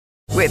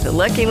With the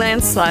Lucky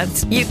Land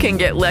Slots, you can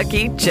get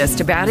lucky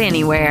just about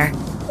anywhere.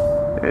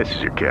 This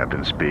is your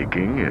captain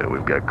speaking.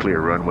 We've got clear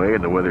runway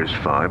and the weather's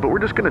fine, but we're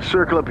just going to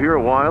circle up here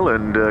a while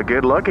and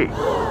get lucky.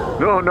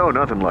 No,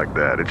 nothing like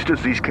that. It's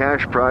just these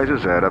cash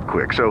prizes add up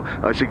quick. So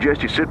I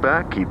suggest you sit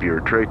back, keep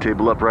your tray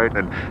table upright,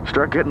 and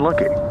start getting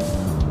lucky.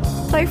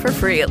 Play for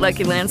free at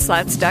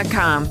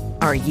LuckyLandSlots.com.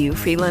 Are you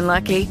feeling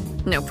lucky?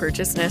 No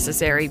purchase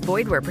necessary.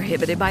 Void where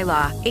prohibited by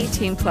law.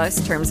 18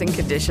 plus terms and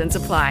conditions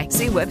apply.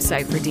 See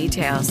website for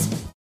details.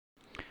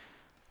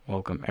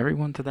 Welcome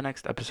everyone to the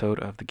next episode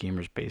of the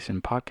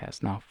Gamersbasin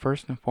podcast. Now,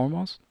 first and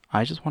foremost,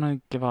 I just want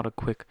to give out a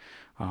quick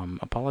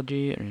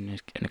apology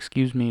and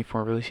excuse me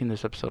for releasing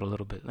this episode a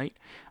little bit late.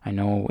 I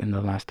know in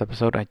the last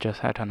episode I just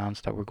had to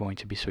announce that we're going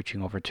to be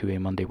switching over to a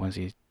Monday,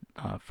 Wednesday,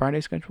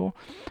 Friday schedule,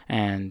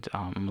 and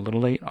I'm a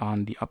little late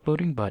on the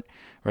uploading, but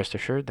rest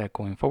assured that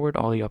going forward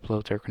all the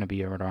uploads are going to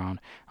be around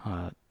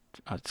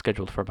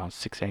scheduled for about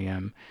 6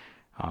 a.m.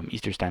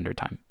 Eastern Standard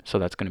Time. So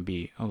that's going to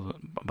be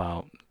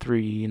about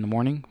 3 in the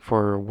morning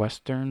for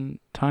Western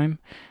Time.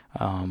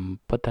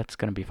 But that's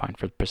going to be fine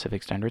for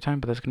Pacific Standard Time.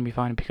 But that's going to be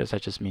fine because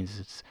that just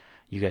means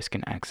you guys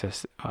can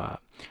access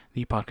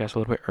the podcast a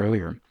little bit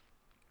earlier.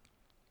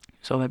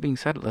 So that being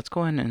said, let's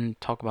go ahead and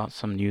talk about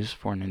some news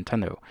for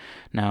Nintendo.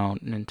 Now,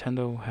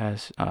 Nintendo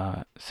has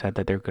said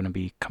that they're going to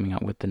be coming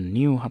out with the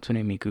new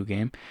Hatsune Miku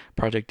game,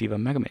 Project Diva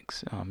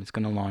Megamix. It's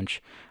going to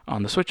launch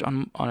on the Switch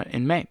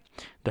in May.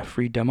 The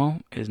free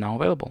demo is now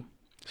available,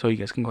 so you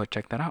guys can go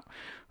check that out.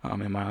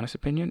 In my honest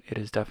opinion, it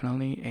is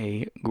definitely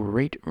a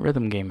great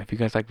rhythm game. If you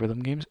guys like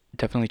rhythm games,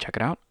 definitely check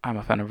it out. I'm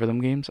a fan of rhythm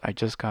games. I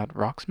just got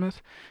Rocksmith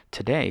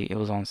today. It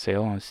was on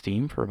sale on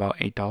Steam for about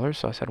 $8,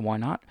 so I said, why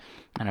not?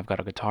 And I've got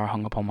a guitar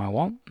hung up on my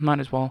wall. Might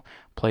as well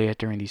play it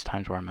during these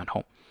times where I'm at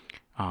home.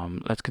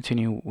 Let's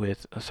continue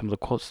with some of the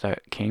quotes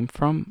that came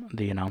from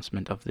the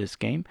announcement of this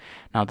game.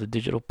 Now, the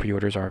digital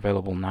pre-orders are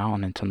available now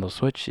on Nintendo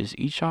Switch's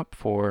eShop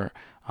for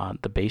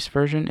the base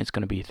version. It's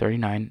going to be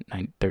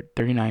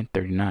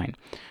 $39.39.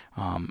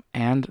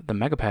 And the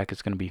Mega Pack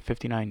is going to be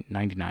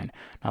 $59.99.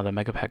 Now, the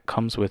Mega Pack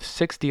comes with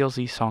 6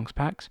 DLC songs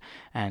packs,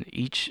 and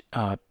each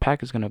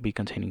pack is going to be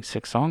containing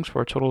 6 songs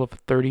for a total of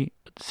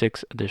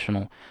 36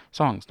 additional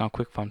songs. Now,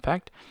 quick fun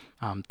fact,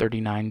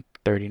 39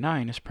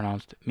 is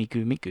pronounced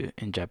Miku Miku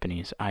in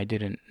Japanese. I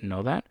didn't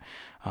know that.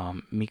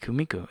 Miku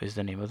Miku is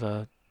the name of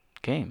the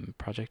game,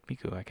 Project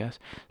Miku, I guess.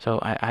 So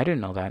I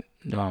didn't know that.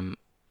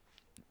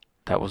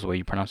 That was the way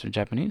you pronounce it in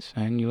Japanese,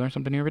 and you learn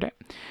something new every day.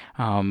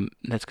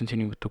 Let's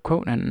continue with the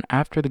quote. And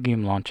after the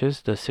game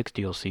launches, the 6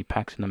 DLC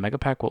packs in the Mega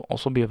Pack will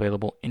also be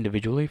available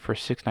individually for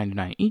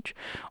 $6.99 each,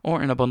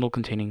 or in a bundle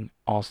containing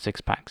all 6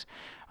 packs.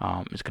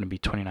 It's going to be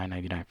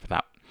 $29.99 for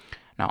that.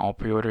 Now, all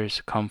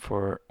pre-orders come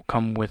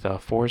with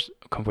 4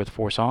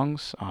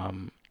 songs.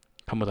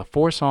 Come with a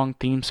 4-song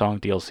theme song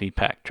DLC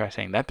pack. Try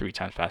saying that 3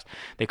 times fast.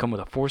 They come with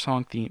a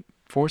 4-song theme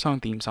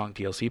song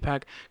DLC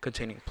pack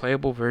containing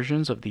playable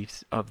versions of the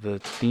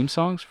theme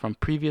songs from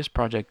previous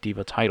Project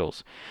Diva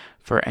titles.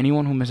 For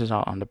anyone who misses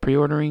out on the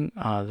pre-ordering,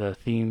 the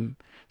theme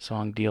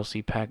song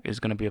DLC pack is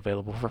going to be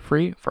available for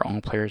free for all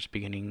players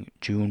beginning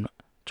June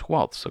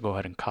 12th. So go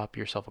ahead and copy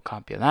yourself a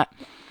copy of that.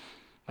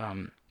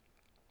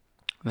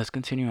 Let's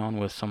continue on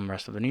with some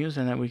rest of the news,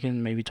 and then we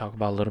can maybe talk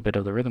about a little bit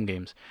of the rhythm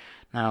games.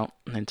 Now,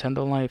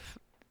 Nintendo Life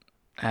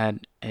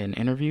had an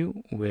interview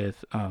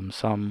with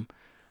some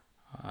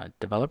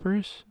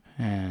developers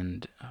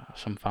and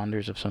some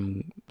founders of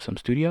some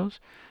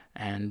studios,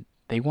 and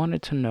they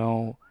wanted to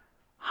know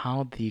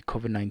how the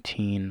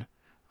COVID-19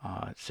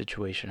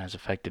 situation has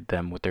affected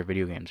them with their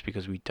video games,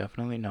 because we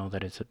definitely know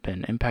that it's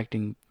been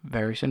impacting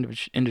various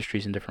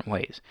industries in different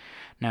ways.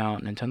 Now,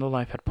 Nintendo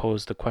Life had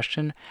posed the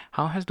question,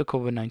 how has the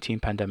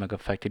COVID-19 pandemic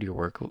affected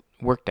your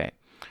workday?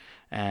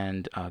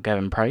 And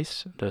Gavin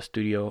Price, the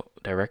studio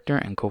director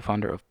and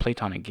co-founder of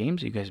Playtonic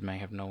Games, you guys may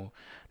have known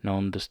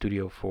the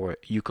studio for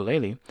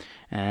Yooka-Laylee,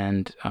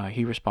 and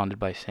he responded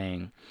by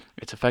saying,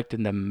 it's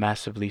affected them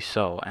massively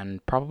so,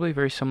 and probably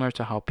very similar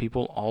to how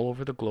people all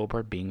over the globe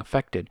are being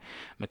affected.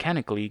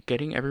 Mechanically,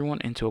 getting everyone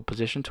into a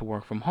position to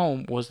work from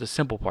home was the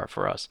simple part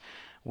for us.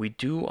 We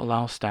do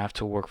allow staff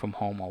to work from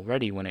home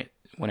already when it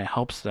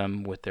helps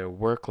them with their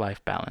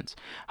work-life balance.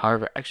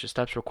 However, extra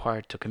steps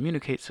required to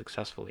communicate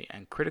successfully,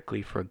 and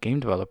critically for a game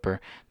developer,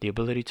 the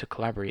ability to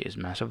collaborate is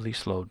massively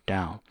slowed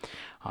down.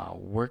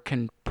 Work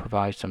can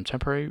provide some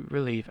temporary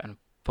relief and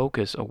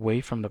focus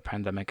away from the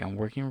pandemic, and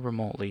working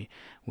remotely,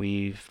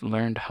 we've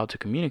learned how to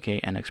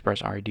communicate and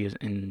express our ideas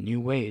in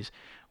new ways,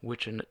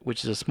 which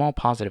is a small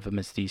positive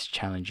amidst these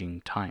challenging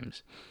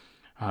times.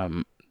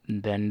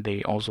 Then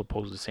they also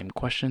posed the same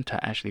question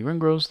to Ashley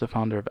Ringrose, the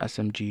founder of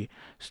SMG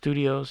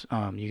Studios.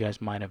 You guys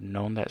might have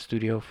known that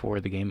studio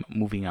for the game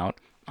Moving Out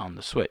on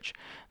the Switch.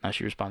 Now,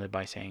 she responded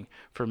by saying,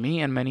 for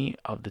me and many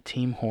of the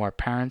team who are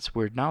parents,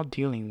 we're now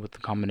dealing with the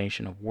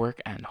combination of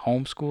work and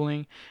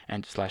homeschooling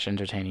and /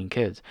 entertaining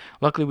kids.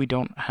 Luckily, we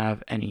don't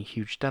have any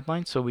huge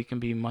deadlines, so we can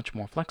be much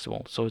more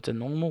flexible. So it's a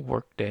normal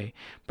work day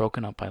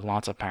broken up by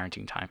lots of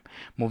parenting time.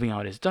 Moving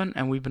Out is done,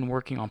 and we've been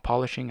working on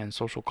polishing and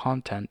social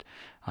content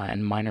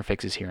and minor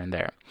fixes here and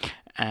there.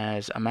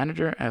 As a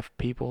manager of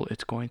people,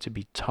 it's going to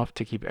be tough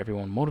to keep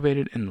everyone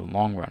motivated in the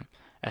long run.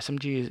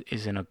 SMG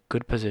is in a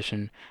good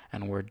position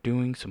and we're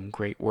doing some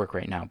great work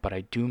right now, but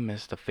I do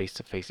miss the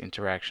face-to-face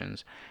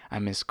interactions. I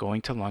miss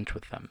going to lunch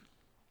with them.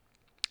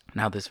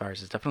 Now, this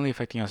virus is definitely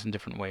affecting us in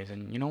different ways,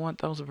 and you know what?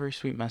 That was a very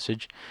sweet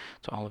message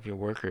to all of your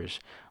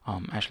workers.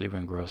 Ashley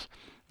Ringross,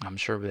 I'm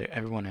sure that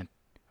everyone at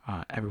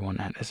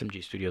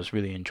SMG Studios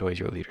really enjoys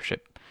your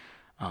leadership.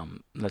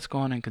 Let's go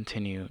on and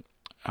continue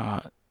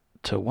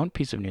to one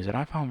piece of news that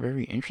I found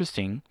very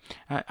interesting.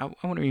 I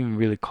wouldn't even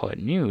really call it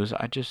news.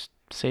 I just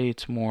say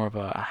it's more of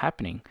a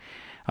happening.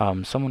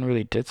 Someone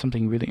really did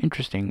something really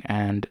interesting,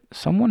 and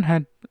someone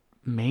had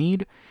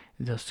made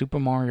the Super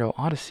Mario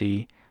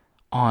Odyssey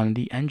on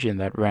the engine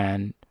that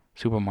ran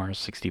Super Mario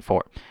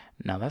 64.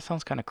 Now that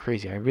sounds kind of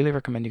crazy. I really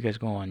recommend you guys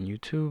go on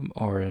YouTube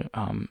or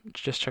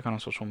just check out on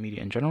social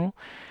media in general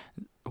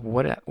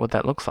what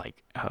that looks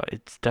like.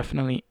 It's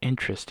definitely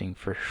interesting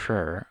for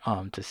sure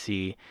to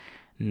see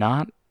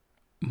not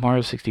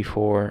Mario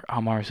 64,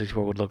 how Mario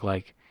 64 would look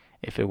like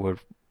if it would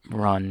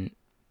run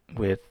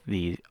with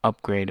the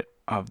upgrade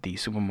of the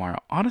Super Mario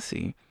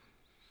Odyssey,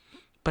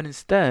 but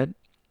instead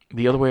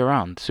the other way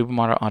around. Super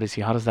Mario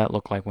Odyssey, how does that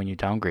look like when you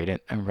downgrade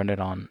it and run it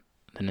on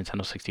the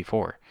Nintendo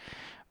 64?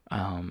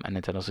 And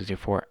Nintendo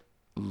 64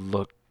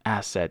 look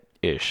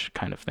asset-ish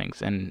kind of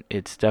things, and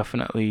it's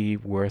definitely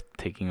worth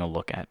taking a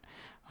look at.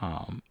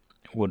 Um,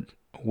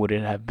 would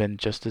it have been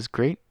just as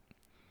great?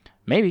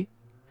 Maybe,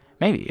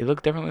 maybe it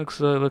definitely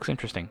looks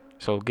interesting.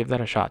 So give that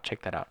a shot.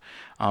 Check that out.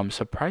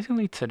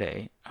 Surprisingly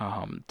today,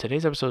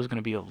 today's episode is going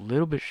to be a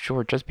little bit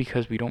short just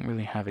because we don't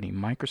really have any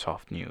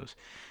Microsoft news.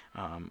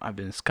 I've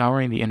been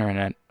scouring the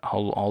internet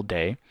all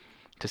day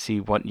to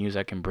see what news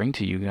I can bring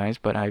to you guys,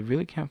 but I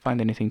really can't find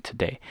anything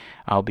today.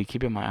 I'll be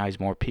keeping my eyes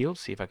more peeled,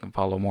 see if I can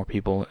follow more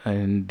people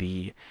in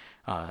the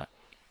uh,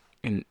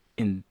 in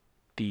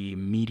the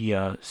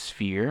media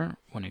sphere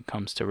when it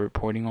comes to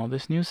reporting all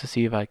this news to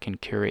see if I can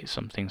curate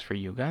some things for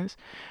you guys.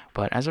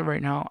 But as of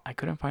right now, I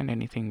couldn't find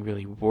anything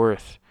really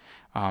worth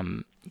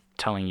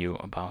telling you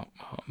about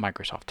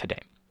Microsoft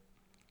today.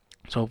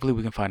 So hopefully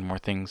we can find more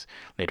things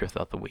later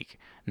throughout the week.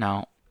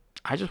 Now,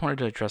 I just wanted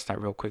to address that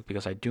real quick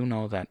because I do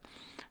know that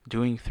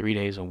doing 3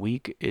 days a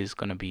week is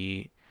going to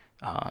be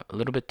a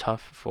little bit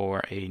tough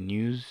for a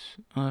news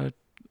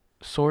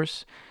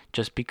source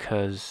just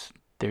because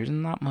there's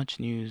not much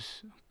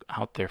news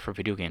out there for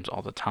video games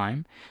all the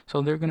time.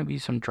 So there are going to be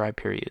some dry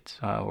periods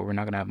where we're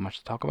not going to have much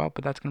to talk about,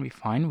 but that's going to be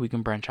fine. We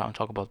can branch out and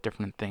talk about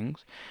different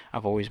things.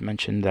 I've always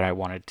mentioned that I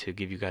wanted to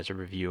give you guys a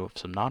review of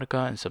some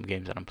Nautica and some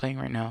games that I'm playing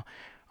right now.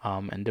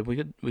 And then we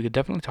could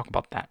definitely talk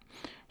about that.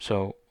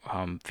 So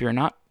fear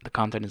not, the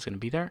content is going to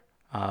be there.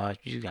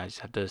 You guys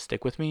have to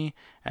stick with me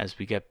as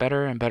we get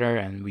better and better,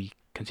 and we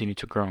continue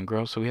to grow and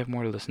grow. So we have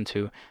more to listen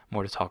to,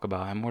 more to talk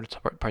about, and more to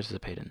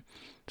participate in.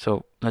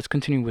 So let's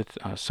continue with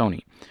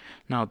Sony.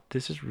 Now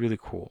this is really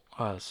cool.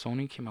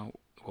 Sony came out.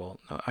 Well,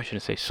 I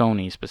shouldn't say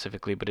Sony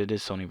specifically, but it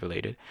is Sony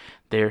related.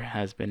 There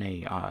has been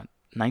a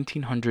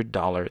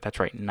 $1,900. That's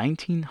right,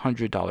 $1,900,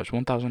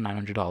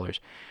 $1,900.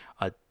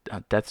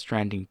 A Death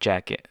Stranding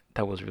jacket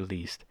that was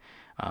released,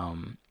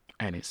 and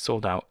it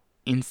sold out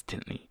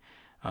instantly.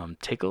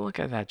 Take a look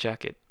at that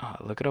jacket.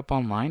 Look it up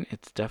online.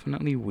 It's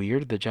definitely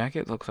weird. The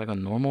jacket looks like a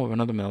normal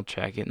run-of-the-mill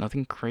jacket,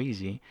 nothing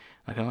crazy,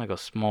 kind of like a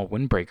small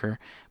windbreaker.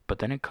 But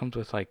then it comes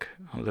with like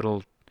a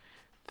little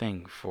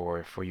thing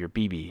for your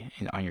BB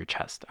on your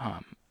chest.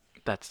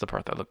 That's the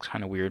part that looks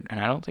kind of weird, and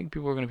I don't think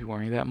people are gonna be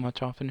wearing that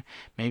much often.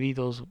 Maybe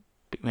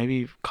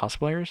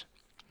cosplayers,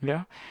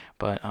 yeah.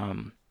 But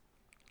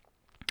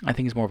I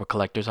think it's more of a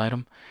collector's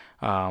item,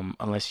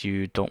 unless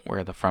you don't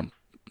wear the front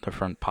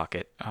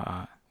pocket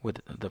with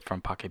the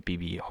front pocket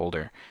BB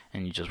holder,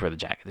 and you just wear the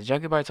jacket. The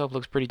jacket by itself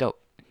looks pretty dope.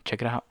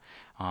 Check it out.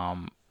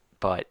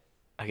 But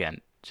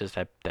again, just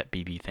that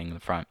BB thing in the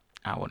front,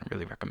 I wouldn't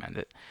really recommend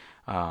it,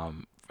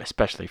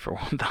 especially for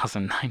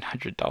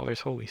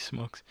 $1,900. Holy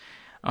smokes!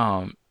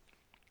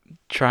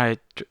 Try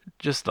it.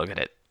 Just look at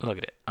it. Look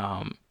at it.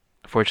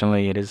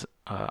 Fortunately, it is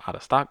out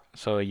of stock,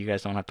 so you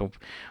guys don't have to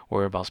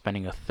worry about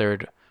spending a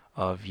third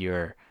of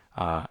your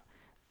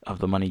of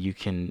the money you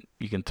can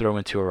throw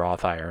into a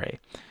Roth IRA.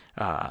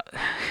 Uh,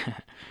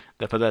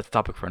 but that's a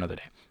topic for another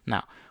day.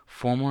 Now,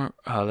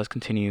 let's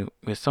continue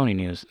with Sony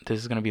news. This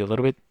is going to be a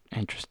little bit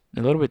a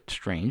little bit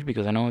strange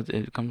because I know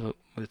it comes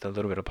with a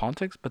little bit of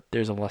politics, but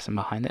there's a lesson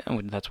behind it,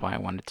 and that's why I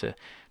wanted to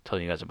tell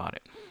you guys about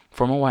it.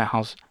 Former White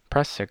House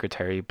press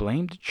secretary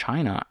blamed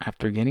China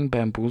after getting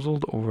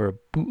bamboozled over a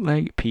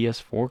bootleg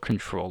PS4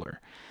 controller.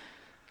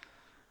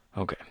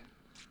 Okay.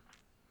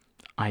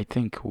 I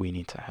think we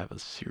need to have a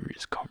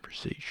serious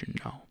conversation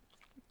now.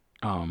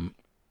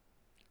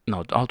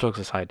 No, all jokes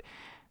aside,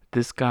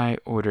 this guy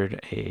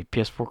ordered a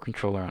PS4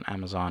 controller on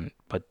Amazon,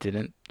 but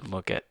didn't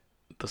look at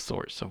the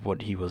source of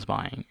what he was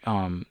buying.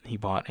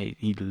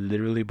 He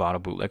literally bought a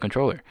bootleg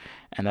controller,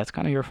 and that's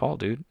kind of your fault,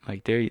 dude.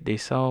 Like they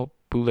sell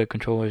bootleg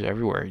controllers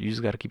everywhere. You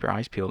just gotta keep your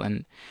eyes peeled.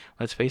 And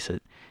let's face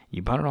it,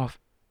 you bought it off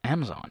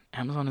Amazon.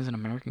 Amazon is an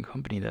American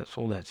company that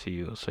sold that to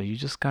you, so you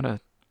just gotta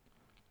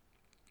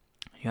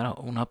You gotta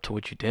own up to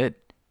what you did.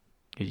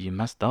 You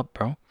messed up,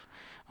 bro.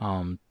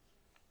 Um,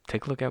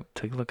 take a look at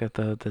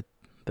the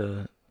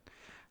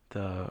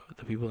the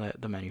people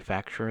the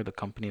manufacturer, the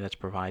company that's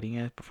providing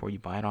it before you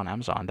buy it on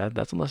Amazon.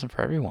 That's a lesson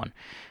for everyone,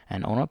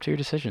 and own up to your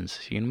decisions.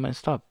 You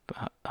messed up.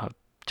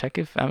 Check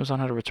if Amazon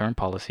had a return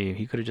policy.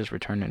 He could have just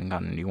returned it and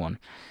gotten a new one.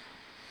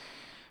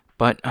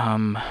 But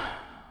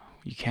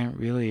you can't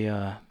really.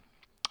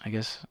 I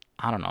guess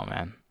I don't know,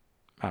 man.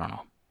 I don't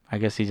know. I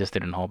guess he just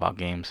didn't know about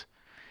games.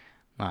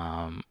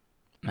 Um,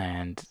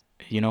 and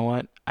you know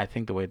what? I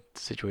think the way the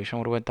situation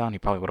would have went down, he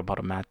probably would have bought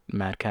a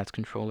Mad Catz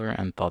controller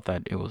and thought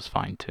that it was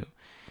fine too.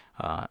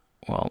 Uh,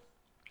 well,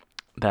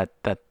 that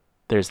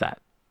there's that.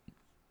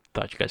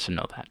 Thought you guys should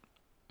know that.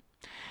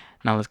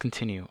 Now let's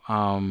continue.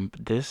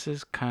 This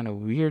is kind of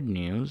weird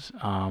news.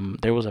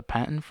 There was a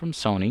patent from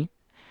Sony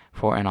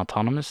for an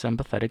autonomous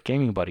sympathetic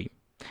gaming buddy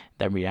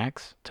that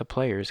reacts to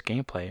players'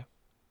 gameplay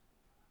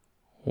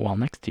while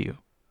next to you.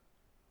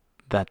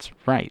 That's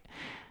right.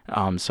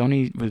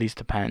 Sony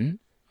released a patent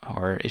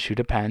or issued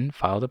a patent,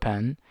 filed a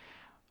patent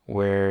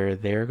where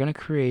they're going to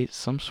create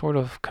some sort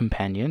of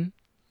companion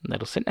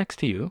that'll sit next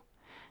to you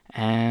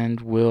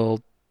and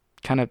will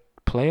kind of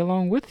play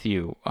along with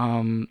you.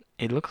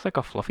 It looks like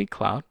a fluffy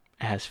cloud.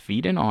 It has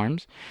feet and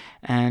arms,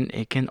 and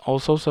it can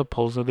also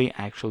supposedly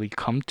actually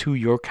come to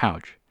your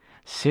couch,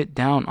 sit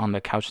down on the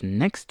couch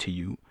next to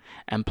you,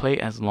 and play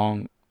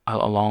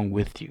along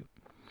with you.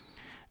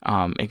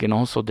 It can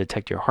also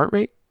detect your heart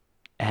rate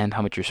and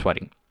how much you're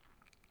sweating.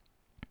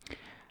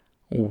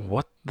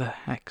 What the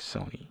heck,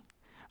 Sony?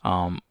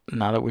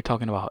 Now that we're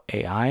talking about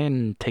AI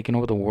and taking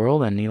over the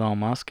world, and Elon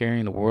Musk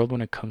scaring the world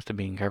when it comes to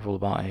being careful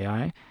about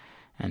AI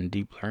and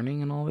deep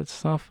learning and all that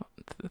stuff,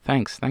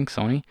 thanks,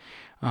 Sony.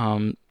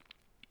 Um,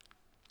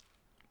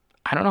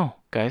 I don't know,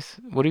 guys.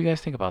 What do you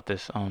guys think about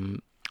this?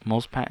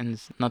 Most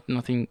patents,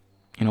 nothing,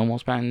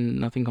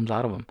 nothing comes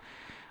out of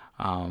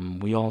them.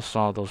 We all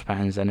saw those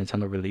patents that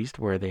Nintendo released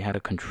where they had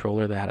a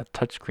controller that had a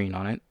touchscreen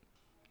on it,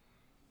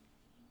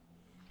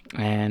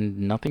 and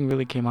nothing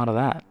really came out of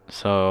that.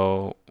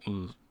 So,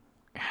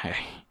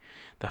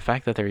 the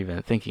fact that they're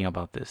even thinking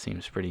about this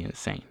seems pretty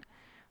insane.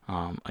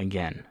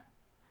 Again,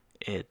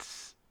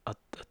 it's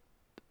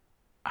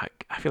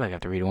I feel like I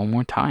have to read it one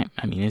more time.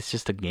 I mean, it's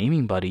just a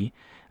gaming buddy,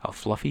 a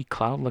fluffy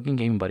cloud-looking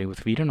gaming buddy with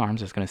feet and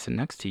arms that's gonna sit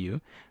next to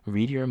you,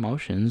 read your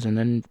emotions, and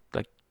then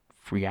like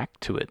react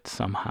to it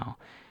somehow.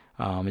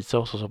 It's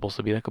also supposed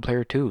to be like a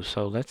player too.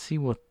 So let's see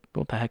what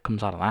the heck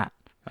comes out of that.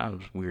 That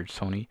was weird,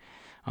 Sony.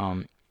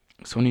 Um,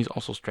 Sony's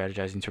also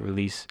strategizing to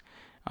release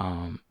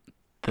um,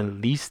 the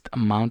least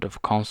amount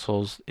of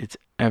consoles it's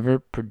ever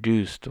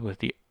produced with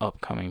the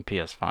upcoming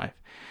PS5.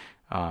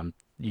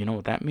 You know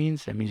what that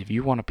means? That means if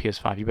you want a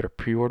PS5, you better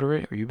pre-order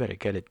it or you better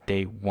get it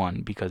day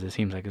one because it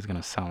seems like it's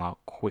gonna sell out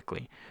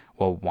quickly.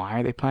 Well, why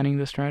are they planning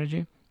this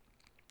strategy?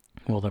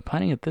 Well, they're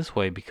planning it this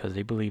way because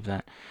they believe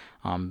that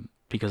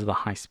because of the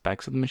high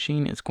specs of the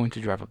machine, it's going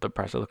to drive up the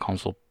price of the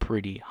console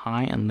pretty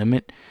high and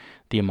limit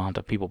the amount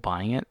of people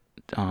buying it.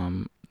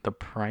 The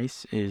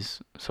price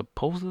is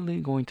supposedly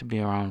going to be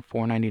around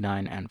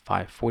 $499 and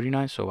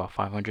 $549, so about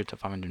 $500 to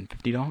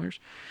 $550.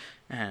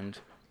 And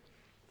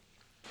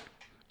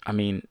I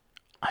mean,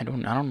 I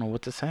don't know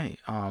what to say.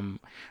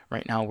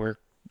 Right now we're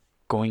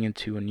going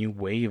into a new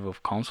wave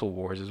of console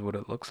wars, is what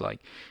it looks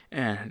like,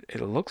 and it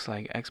looks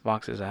like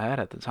Xbox is ahead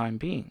at the time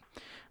being.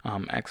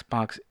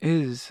 Xbox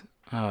is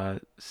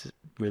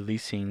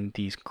releasing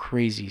these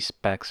crazy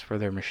specs for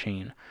their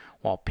machine,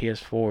 while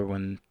PS4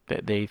 when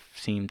they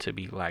seem to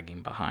be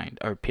lagging behind,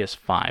 or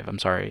PS5, I'm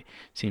sorry,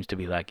 seems to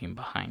be lagging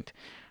behind.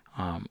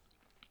 Um,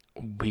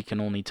 we can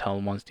only tell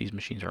once these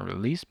machines are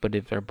released, but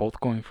if they're both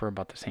going for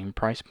about the same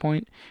price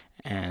point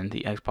and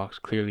the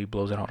Xbox clearly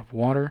blows it out of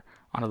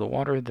the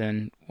water,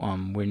 then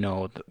we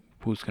know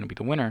who's going to be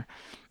the winner.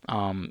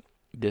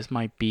 This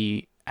might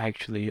be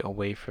actually a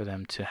way for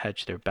them to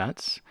hedge their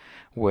bets,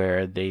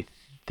 where they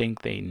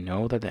think they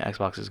know that the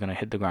Xbox is going to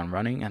hit the ground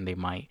running and they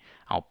might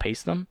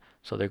outpace them,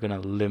 so they're going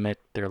to limit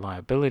their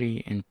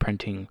liability in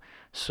printing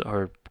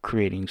or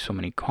creating so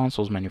many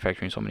consoles,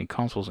 manufacturing so many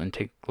consoles, and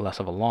take less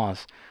of a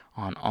loss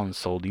on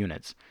unsold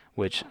units.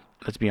 Which,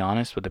 let's be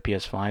honest, with the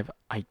PS5,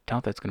 I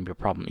doubt that's going to be a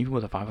problem. Even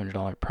with a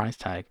 $500 price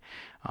tag,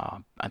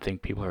 I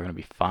think people are going to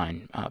be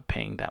fine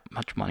paying that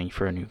much money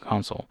for a new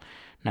console.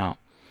 Now,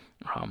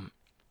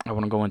 I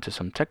want to go into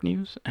some tech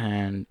news,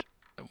 and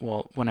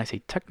well, when I say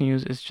tech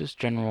news, it's just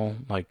general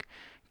like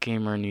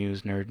gamer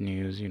news, nerd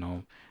news,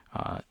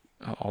 uh,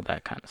 all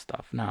that kind of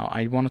stuff. Now,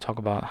 I want to talk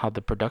about how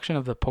the production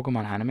of the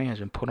Pokemon anime has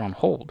been put on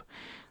hold.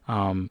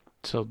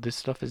 So this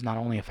stuff is not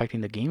only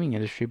affecting the gaming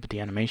industry, but the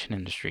animation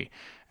industry.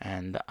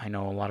 And I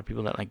know a lot of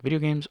people that like video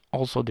games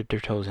also dip their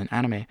toes in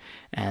anime,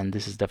 and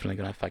this is definitely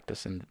going to affect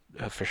us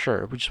for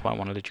sure, which is why I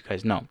want to let you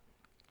guys know.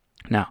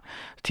 Now,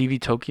 TV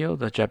Tokyo,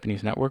 the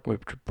Japanese network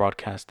which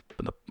broadcast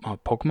the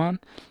Pokemon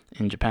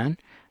in Japan,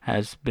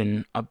 had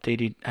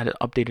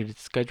updated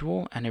its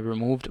schedule, and it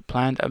removed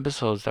planned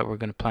episodes that were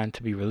going to plan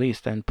to be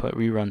released and put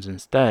reruns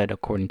instead,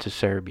 according to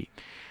Cerebi.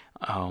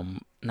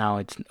 Now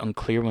it's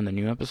unclear when the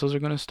new episodes are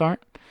going to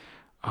start.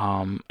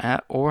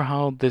 or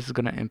how this is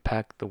gonna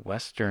impact the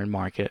Western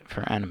market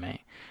for anime.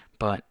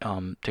 But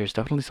there's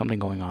definitely something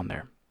going on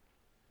there.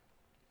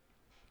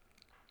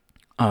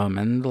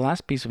 And the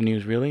last piece of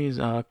news really is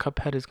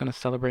Cuphead is going to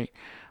celebrate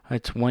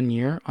its 1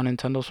 year on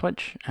Nintendo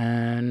Switch,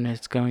 and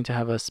it's going to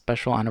have a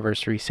special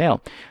anniversary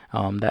sale.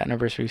 That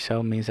anniversary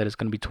sale means that it's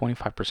going to be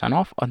 25%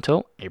 off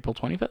until April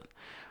 25th.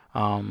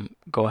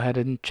 Go ahead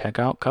and check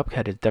out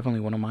Cuphead. It's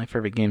definitely one of my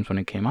favorite games when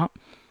it came out.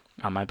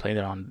 I played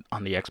it on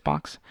the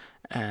Xbox,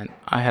 and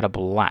I had a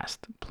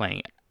blast playing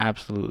it.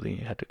 Absolutely,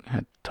 had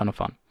a ton of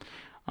fun.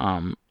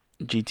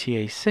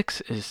 GTA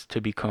 6 is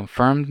to be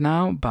confirmed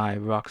now by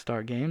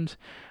Rockstar Games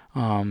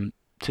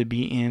to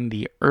be in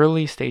the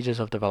early stages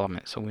of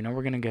development. So we know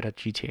we're going to get a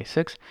GTA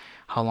 6.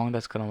 How long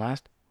that's going to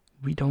last,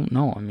 we don't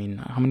know. I mean,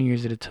 how many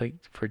years did it take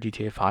for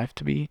GTA 5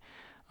 to be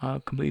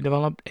completely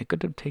developed? It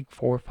could take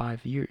 4 or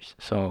 5 years.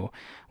 So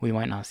we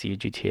might not see a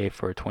GTA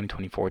for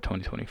 2024,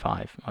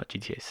 2025,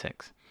 GTA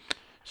 6.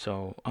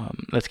 So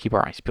let's keep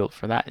our eyes peeled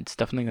for that. It's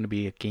definitely going to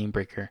be a game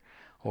breaker,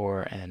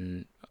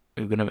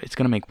 it's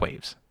gonna make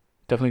waves.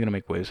 Definitely gonna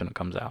make waves when it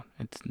comes out.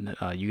 It's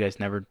you guys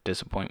never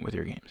disappoint with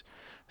your games,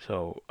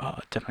 so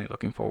definitely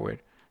looking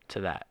forward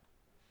to that.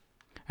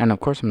 And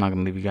of course, I'm not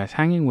gonna leave you guys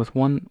hanging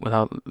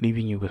without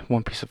leaving you with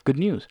one piece of good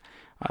news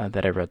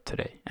that I read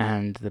today.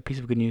 And the piece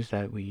of good news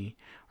that we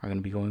are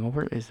gonna be going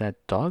over is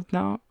that dogs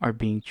now are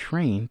being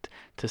trained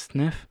to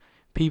sniff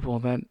people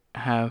that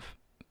have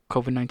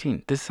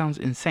COVID-19. This sounds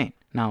insane.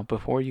 Now,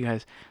 before you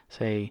guys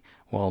say,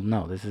 well,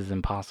 no, this is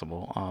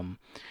impossible,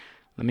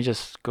 let me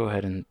just go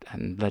ahead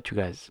and let you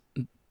guys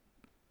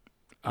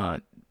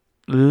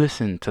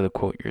listen to the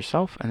quote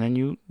yourself, and then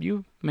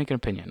you make an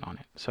opinion on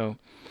it. So,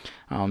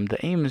 the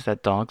aim is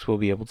that dogs will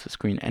be able to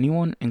screen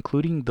anyone,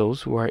 including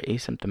those who are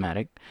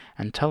asymptomatic,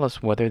 and tell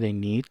us whether they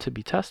need to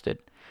be tested.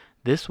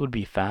 This would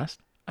be fast,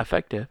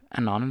 effective,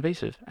 and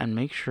non-invasive, and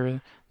make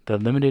sure the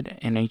limited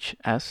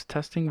NHS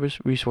testing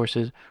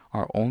resources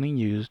are only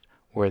used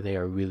where they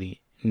are really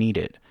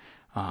needed.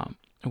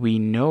 We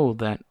know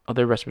that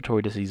other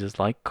respiratory diseases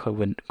like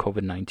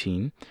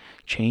COVID-19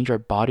 change our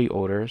body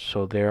odor,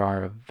 so there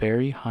are a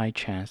very high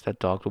chance that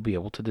dogs will be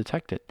able to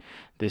detect it.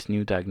 This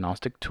new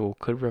diagnostic tool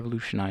could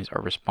revolutionize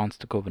our response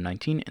to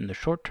COVID-19 in the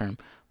short term,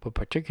 but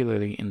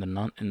particularly in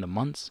the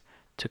months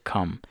to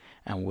come,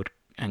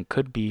 and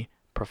could be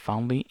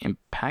profoundly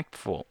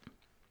impactful.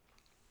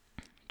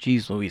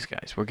 Jeez Louise,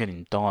 guys, we're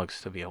getting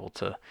dogs to be able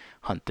to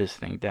hunt this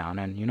thing down,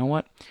 and you know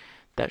what?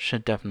 That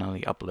should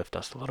definitely uplift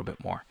us a little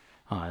bit more.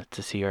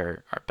 To see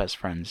our best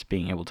friends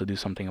being able to do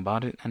something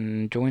about it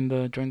and join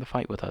the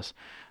fight with us.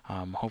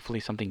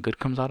 Hopefully something good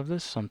comes out of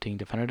this. Something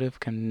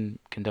definitive can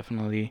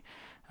definitely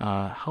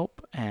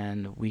help,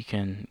 and we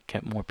can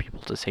get more people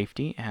to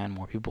safety and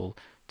more people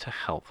to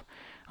health.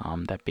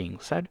 That being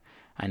said,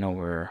 I know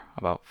we're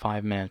about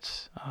 5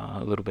 minutes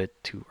a little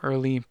bit too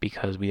early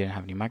because we didn't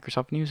have any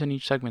Microsoft news, and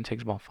each segment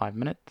takes about 5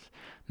 minutes.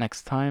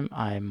 Next time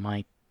I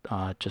might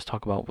just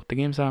talk about what the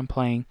games that I'm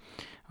playing,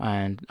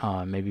 and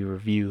maybe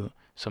review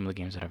some of the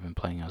games that I've been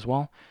playing as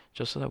well,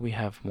 just so that we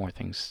have more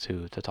things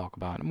to talk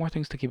about and more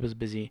things to keep us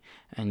busy.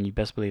 And you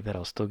best believe that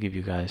I'll still give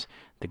you guys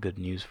the good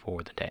news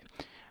for the day.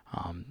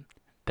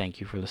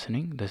 Thank you for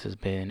listening. This has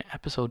been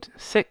episode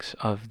 6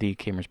 of the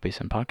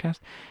Gamersbasin podcast,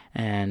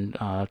 and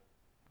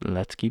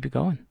let's keep it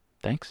going.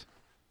 Thanks.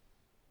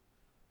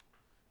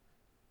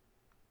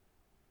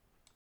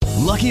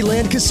 Lucky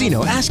Land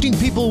Casino, asking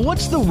people,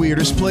 what's the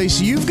weirdest place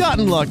you've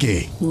gotten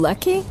lucky?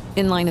 Lucky?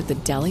 In line at the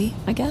deli,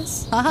 I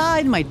guess? Aha,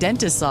 in my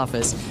dentist's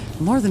office.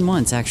 More than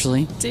once,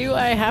 actually. Do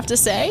I have to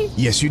say?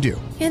 Yes, you do.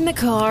 In the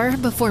car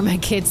before my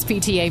kids'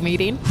 PTA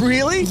meeting.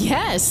 Really?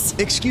 Yes.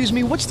 Excuse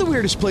me, what's the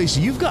weirdest place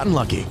you've gotten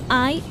lucky?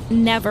 I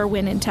never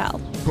win and tell.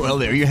 Well,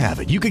 there you have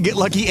it. You can get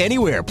lucky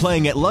anywhere,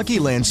 playing at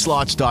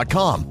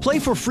LuckyLandSlots.com. Play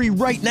for free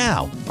right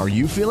now. Are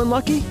you feeling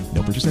lucky?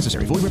 No purchase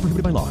necessary. Void where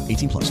prohibited by law.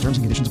 18+. Terms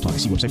and conditions apply.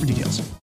 See website for details.